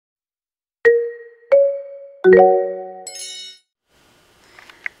Hello,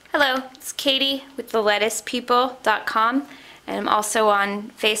 it's Katie with thelettucepeople.com, and I'm also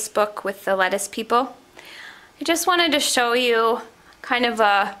on Facebook with The Lettuce People. I just wanted to show you kind of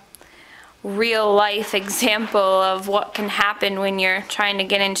a real life example of what can happen when you're trying to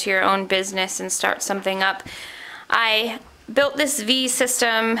get into your own business and start something up. I built this V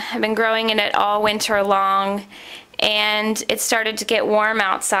system, I've been growing in it all winter long, and it started to get warm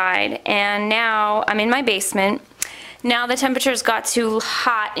outside, and now I'm in my basement. Now the temperatures got too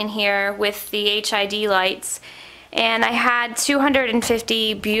hot in here with the HID lights, and I had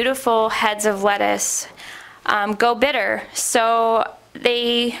 250 beautiful heads of lettuce go bitter. So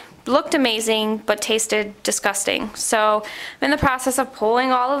they looked amazing but tasted disgusting. So I'm in the process of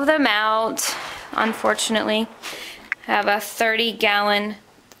pulling all of them out. Unfortunately, I have a 30-gallon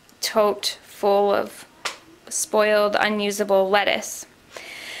tote full of spoiled, unusable lettuce.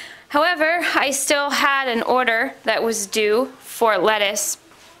 However, I still had an order that was due for lettuce,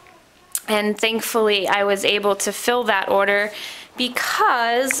 and thankfully I was able to fill that order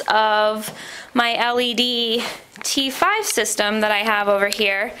because of my LED T5 system that I have over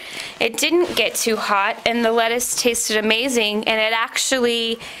here. It didn't get too hot and the lettuce tasted amazing, and it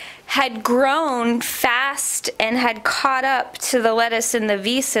actually had grown fast and had caught up to the lettuce in the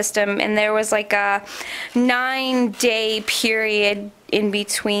V system, and there was like a 9-day period in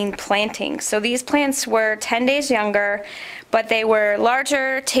between plantings. So these plants were 10 days younger, but they were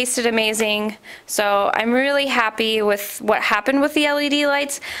larger, tasted amazing. So I'm really happy with what happened with the LED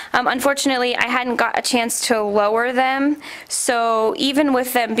lights. Unfortunately, I hadn't got a chance to lower them, so even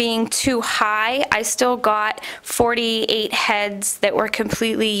with them being too high, I still got 48 heads that were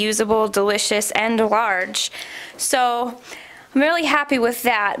completely usable, delicious, and large. So I'm really happy with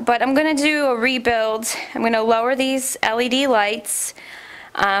that, but I'm going to do a rebuild. I'm going to lower these LED lights.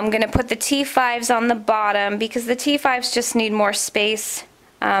 I'm going to put the T5s on the bottom because the T5s just need more space,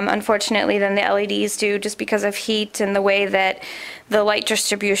 unfortunately, than the LEDs do, just because of heat and the way that the light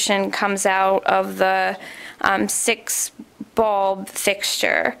distribution comes out of the 6-bulb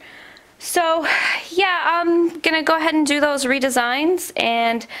fixture. So yeah, I'm going to go ahead and do those redesigns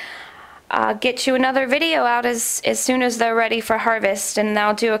and get you another video out as soon as they're ready for harvest, and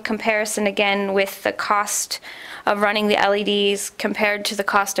I'll do a comparison again with the cost of running the LEDs compared to the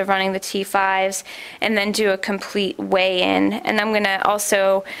cost of running the T5s, and then do a complete weigh-in. And I'm going to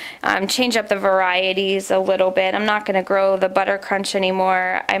also change up the varieties a little bit. I'm not going to grow the Butter Crunch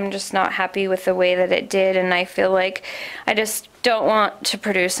anymore. I'm just not happy with the way that it did, and I feel like I just don't want to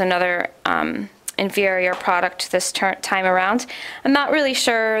produce another inferior product this time around. I'm not really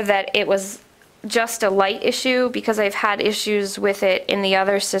sure that it was just a light issue, because I've had issues with it in the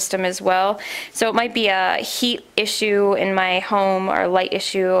other system as well. So it might be a heat issue in my home or a light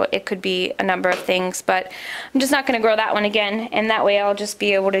issue. It could be a number of things, but I'm just not going to grow that one again, and that way I'll just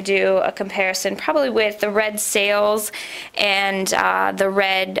be able to do a comparison probably with the red Sails and the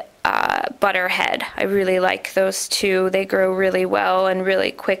red Butterhead. I really like those two. They grow really well and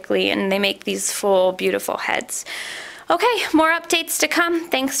really quickly, and they make these full, beautiful heads. Okay, more updates to come.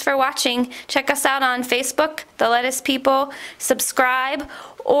 Thanks for watching. Check us out on Facebook, The Lettuce People. Subscribe,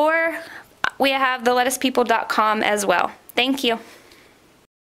 or we have thelettucepeople.com as well. Thank you.